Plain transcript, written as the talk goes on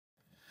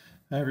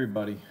Hi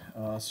everybody.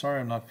 Sorry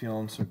I'm not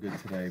feeling so good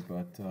today,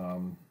 but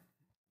I'm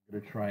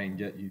gonna try and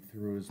get you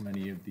through as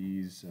many of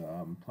these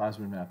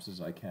Plasmid Maps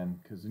as I can.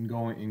 Because in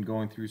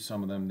going through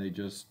some of them,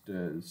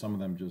 some of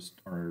them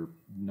just are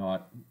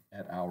not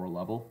at our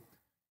level.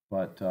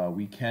 But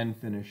we can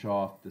finish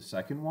off the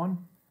second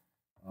one.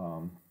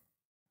 Um,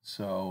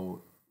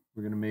 so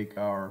we're gonna make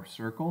our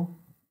circle,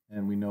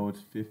 and we know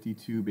it's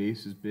 52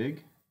 bases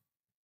big.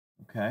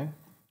 Okay,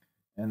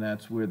 and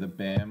that's where the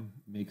BAM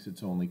makes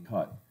its only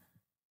cut.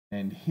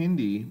 And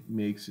Hindi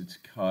makes its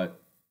cut,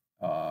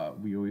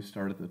 we always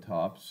start at the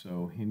top,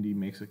 so Hindi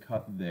makes a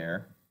cut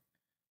there.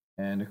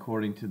 And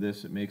according to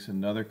this, it makes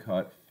another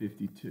cut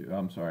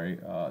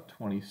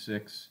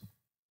 26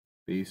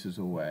 bases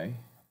away.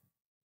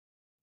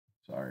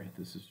 Sorry,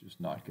 this is just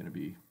not going to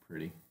be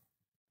pretty,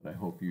 but I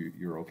hope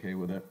you're okay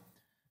with it.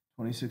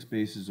 26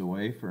 bases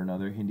away for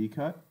another Hindi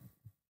cut.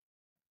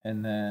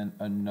 And then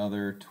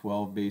another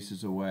 12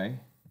 bases away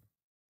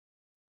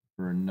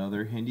for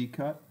another Hindi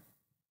cut.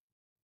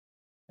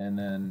 And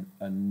then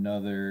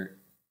another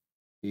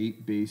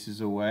 8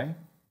 bases away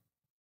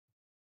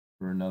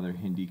for another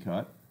Hindi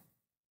cut,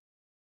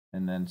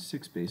 and then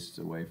 6 bases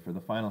away for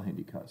the final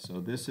Hindi cut. So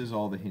this is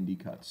all the Hindi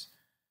cuts.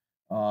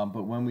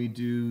 But when we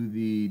do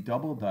the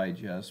double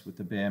digest with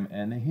the BAM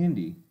and the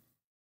Hindi,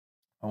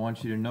 I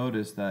want you to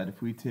notice that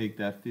if we take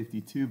that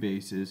 52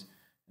 bases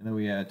and then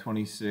we add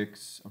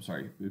 26,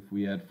 if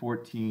we add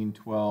 14,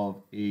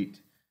 12,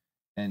 8,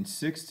 and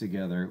 6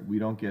 together, we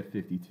don't get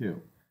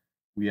 52.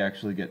 We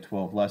actually get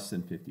 12 less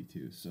than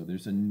 52. So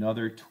there's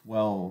another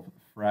 12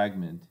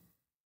 fragment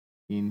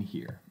in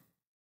here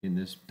in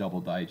this double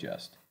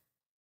digest.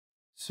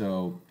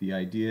 So the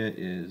idea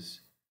is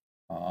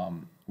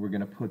we're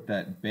going to put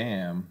that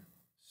BAM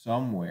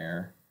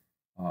somewhere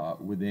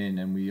within,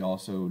 and we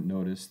also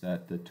notice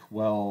that the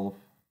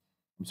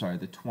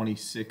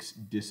 26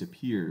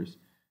 disappears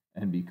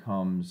and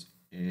becomes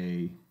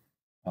a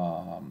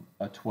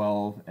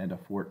 12 and a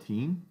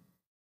 14.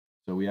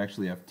 So we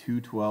actually have two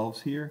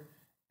 12s here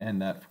and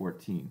that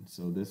 14.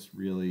 So this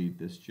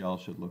gel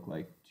should look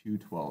like two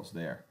 12s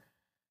there.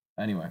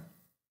 Anyway,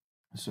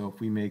 so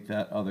if we make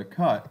that other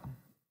cut,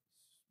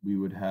 we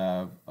would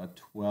have a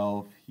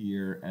 12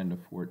 here and a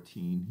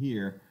 14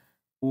 here,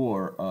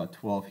 or a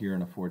 12 here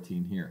and a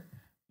 14 here.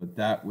 But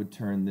that would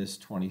turn this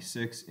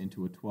 26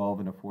 into a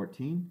 12 and a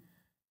 14,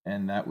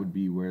 and that would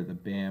be where the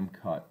BAM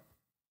cut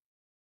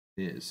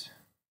is,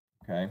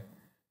 okay?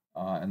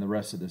 And the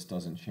rest of this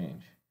doesn't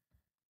change.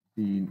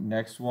 The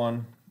next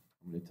one,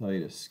 I'm going to tell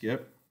you to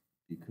skip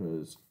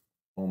because,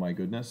 oh my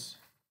goodness,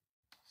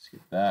 skip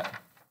that.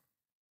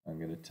 I'm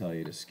going to tell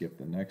you to skip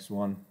the next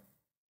one.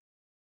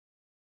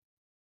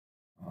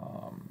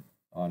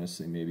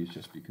 Honestly, maybe it's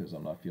just because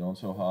I'm not feeling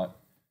so hot,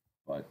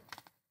 but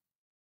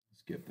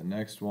skip the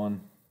next one.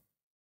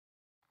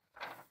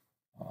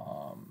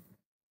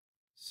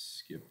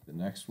 Skip the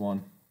next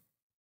one.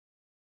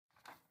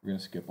 We're going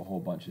to skip a whole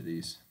bunch of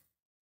these.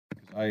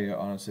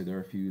 Honestly, there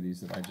are a few of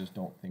these that I just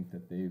don't think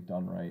that they've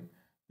done right.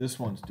 This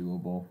one's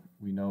doable.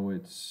 We know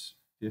it's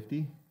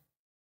 50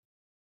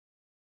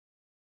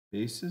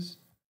 bases,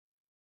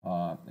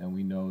 and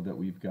we know that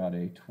we've got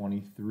a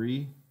 23.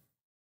 We've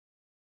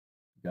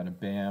got a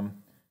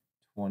BAM.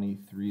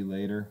 23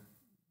 later,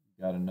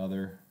 we've got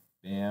another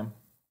BAM.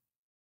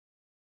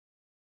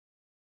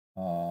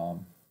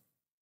 And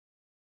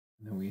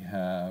then we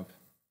have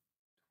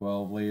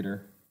 12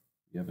 later,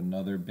 we have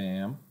another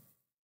BAM.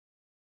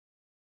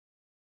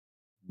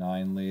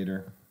 9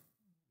 later,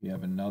 we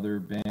have another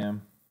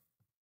BAM.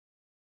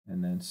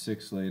 And then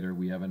 6 later,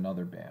 we have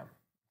another BAM.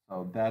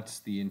 So that's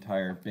the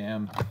entire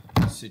BAM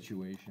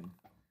situation.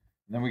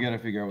 And then we got to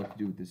figure out what to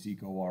do with this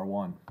Eco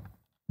R1.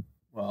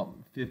 Well,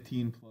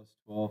 15 plus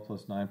 12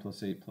 plus 9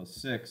 plus 8 plus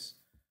 6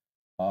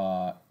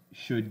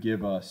 should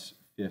give us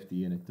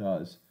 50, and it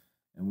does.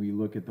 And we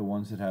look at the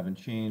ones that haven't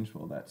changed.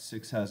 Well, that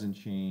 6 hasn't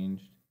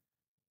changed.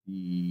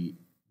 The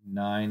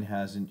 9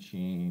 hasn't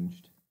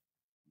changed.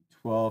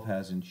 12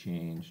 hasn't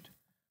changed.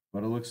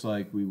 But it looks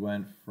like we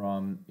went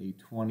from a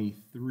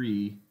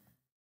 23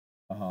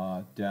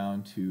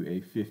 down to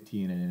a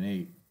 15 and an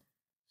 8.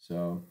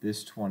 So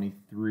this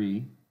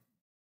 23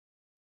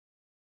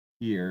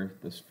 here,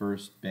 this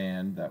first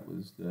band that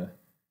was the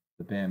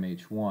BAM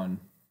H1,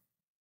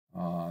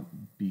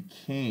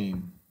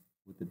 became,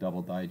 with the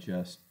double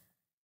digest,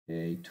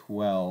 a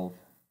 12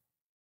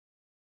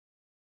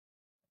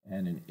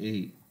 and an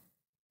 8.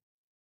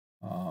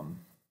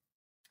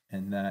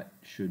 And that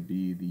should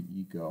be the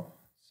Eco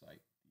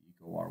site, the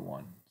Eco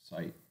R1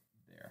 site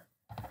there.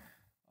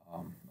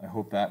 I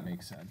hope that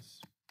makes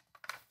sense.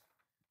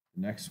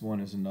 The next one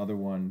is another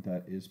one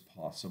that is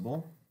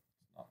possible.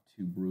 It's not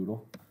too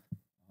brutal.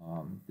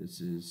 This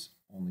is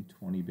only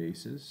 20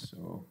 bases,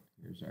 so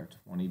here's our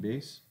 20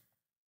 base.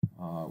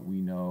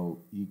 We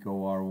know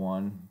Eco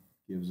R1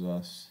 gives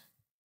us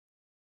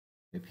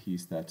a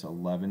piece that's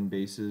 11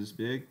 bases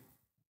big.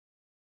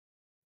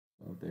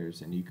 So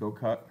there's an Eco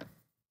cut.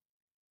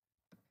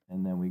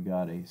 And then we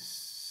got a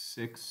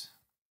 6,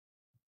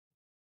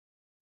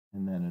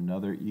 and then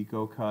another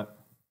Eco cut,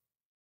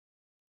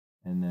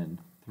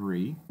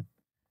 3.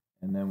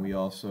 And then we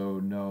also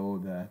know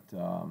that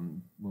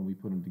when we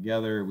put them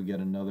together, we get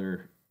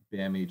another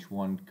BAM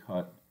H1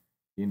 cut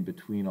in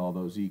between all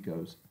those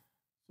ecos.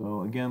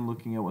 So again,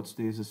 looking at what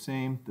stays the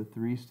same, the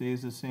 3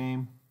 stays the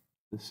same,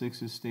 the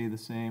 6s stay the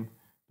same,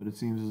 but it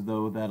seems as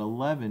though that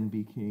 11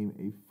 became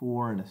a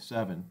 4 and a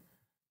 7.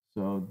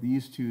 So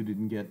these two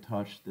didn't get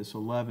touched. This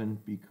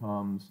 11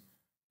 becomes,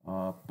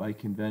 by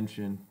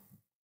convention,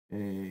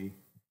 a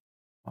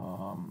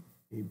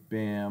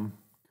BAM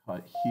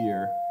cut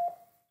here.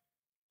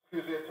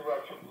 Excuse the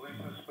interruption.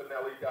 Lisa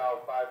Spinelli,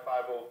 dial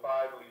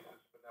 5505. Lisa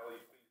Spinelli,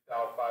 please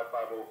dial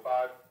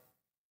 5505.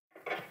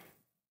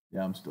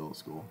 Yeah, I'm still at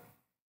school.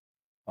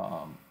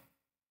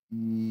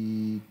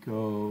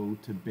 Eco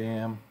to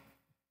BAM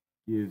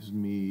gives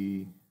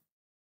me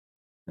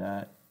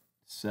that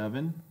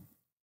 7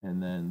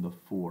 and then the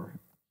 4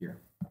 here.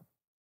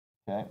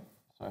 Okay,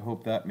 so I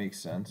hope that makes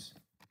sense.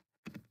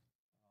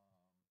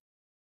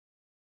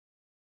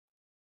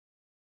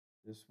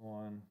 This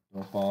one,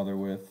 don't bother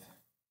with.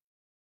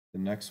 The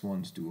next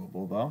one's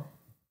doable though.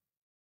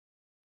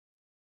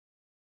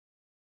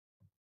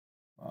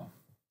 Wow,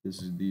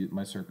 this is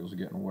my circles are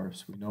getting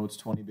worse. We know it's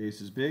 20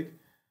 bases big.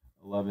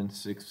 11,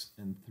 6,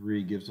 and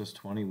 3 gives us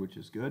 20, which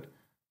is good.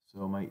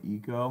 So my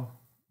eco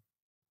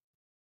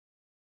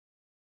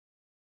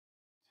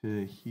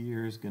to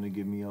here is going to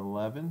give me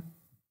 11.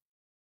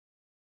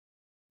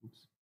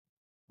 Oops,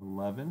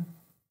 11,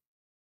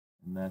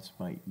 and that's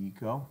my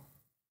eco.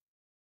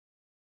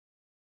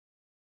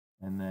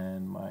 And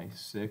then my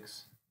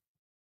 6,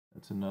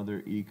 that's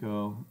another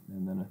eco,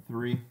 and then a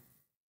 3.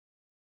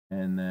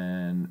 And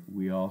then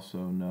we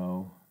also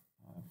know,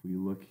 if we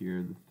look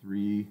here, the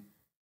 3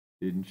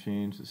 didn't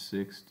change, the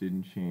 6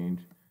 didn't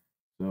change.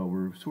 So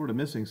we're sort of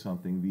missing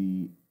something.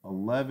 The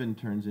 11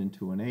 turns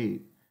into an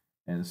 8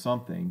 and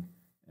something,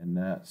 and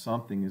that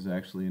something is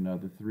actually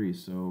another 3.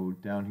 So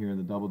down here in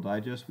the double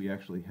digest, we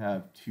actually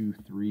have 2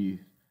 3s,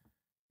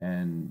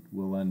 and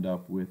we'll end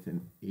up with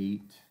an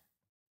 8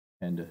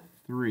 and a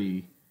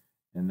 3,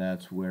 and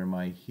that's where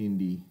my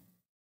Hindi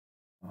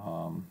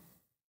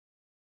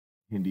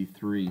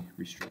 3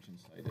 restriction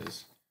site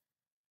is.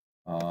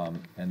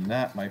 And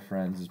that, my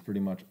friends, is pretty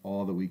much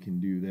all that we can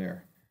do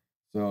there.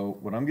 So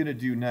what I'm going to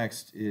do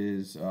next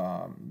is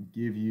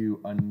give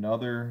you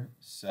another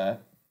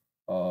set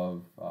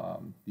of,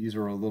 these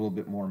are a little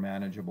bit more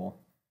manageable.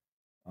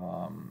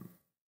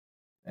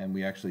 And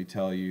we actually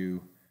tell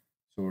you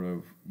sort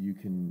of, you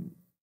can,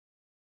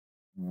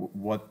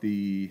 what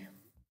the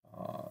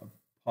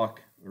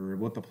puck or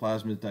what the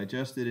plasma is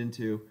digested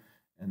into,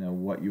 and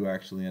then what you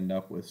actually end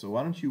up with. So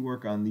why don't you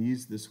work on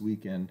these this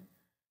weekend?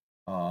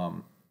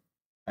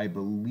 I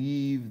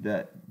believe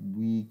that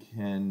we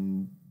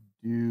can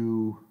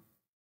do,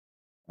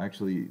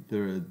 actually,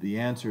 the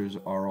answers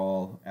are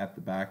all at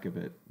the back of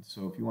it.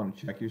 So if you want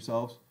to check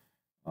yourselves,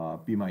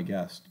 be my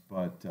guest.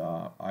 But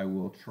I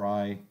will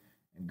try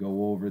and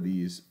go over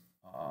these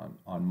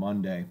on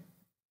Monday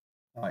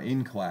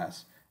in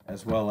class,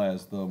 as well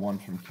as the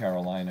ones from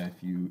Carolina.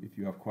 If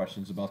you have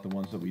questions about the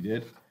ones that we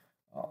did,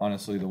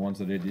 honestly, the ones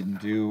that I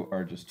didn't do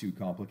are just too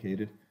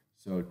complicated.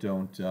 So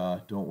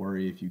don't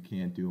worry if you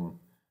can't do them.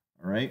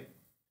 All right.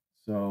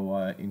 So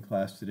in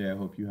class today, I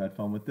hope you had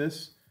fun with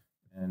this,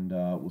 and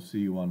we'll see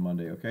you on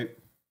Monday. Okay.